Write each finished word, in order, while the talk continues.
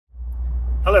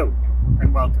Hello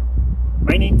and welcome.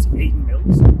 My name is Aidan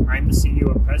Mills. I'm the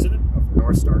CEO and President of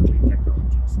Northstar Clean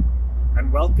Technologies.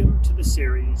 And welcome to the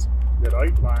series that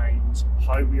outlines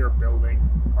how we are building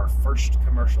our first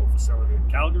commercial facility in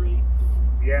Calgary,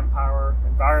 the Empower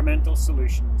Environmental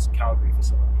Solutions Calgary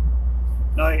Facility.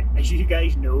 Now, as you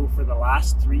guys know, for the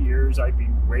last 3 years I've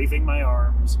been waving my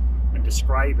arms and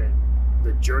describing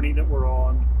the journey that we're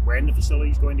on, when the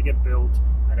facility is going to get built,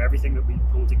 and everything that we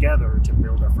pulled together to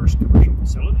build our first commercial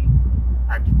facility,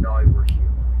 and now we're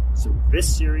here. So this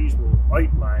series will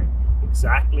outline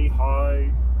exactly how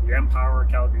the Empower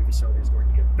Calgary Facility is going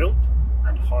to get built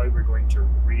and how we're going to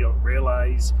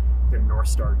realize the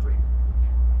Northstar dream.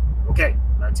 Okay,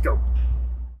 let's go.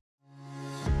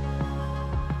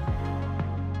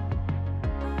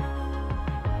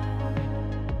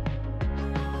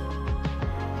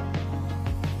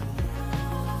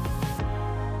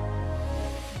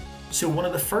 So one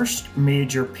of the first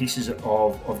major pieces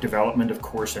of development, of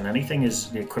course, in anything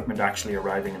is the equipment actually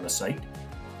arriving in the site.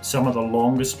 Some of the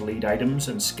longest lead items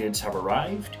and skids have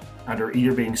arrived and are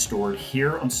either being stored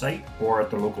here on site or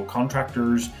at the local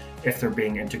contractors if they're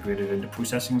being integrated into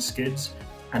processing skids,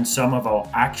 and some have all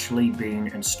actually been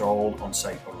installed on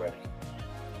site already.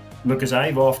 Look, as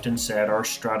I've often said, our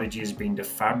strategy has been to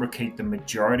fabricate the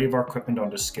majority of our equipment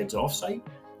onto skids off-site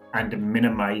and to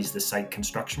minimize the site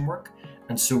construction work.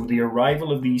 And so the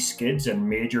arrival of these skids and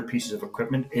major pieces of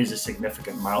equipment is a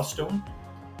significant milestone.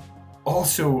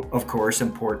 Also, of course,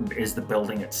 important is the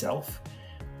building itself.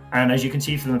 And as you can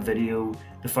see from the video,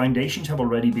 the foundations have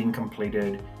already been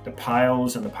completed, the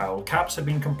piles and the pile caps have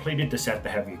been completed to set the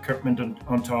heavy equipment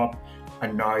on top,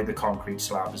 and now the concrete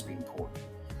slab is being poured.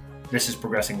 This is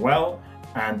progressing well,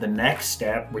 and the next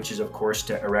step, which is of course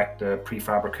to erect the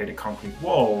prefabricated concrete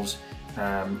walls,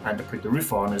 and to put the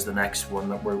roof on, is the next one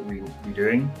that we'll be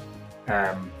doing.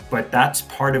 But that's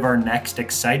part of our next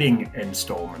exciting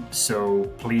installment. So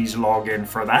please log in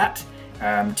for that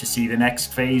to see the next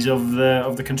phase of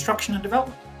the construction and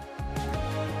development.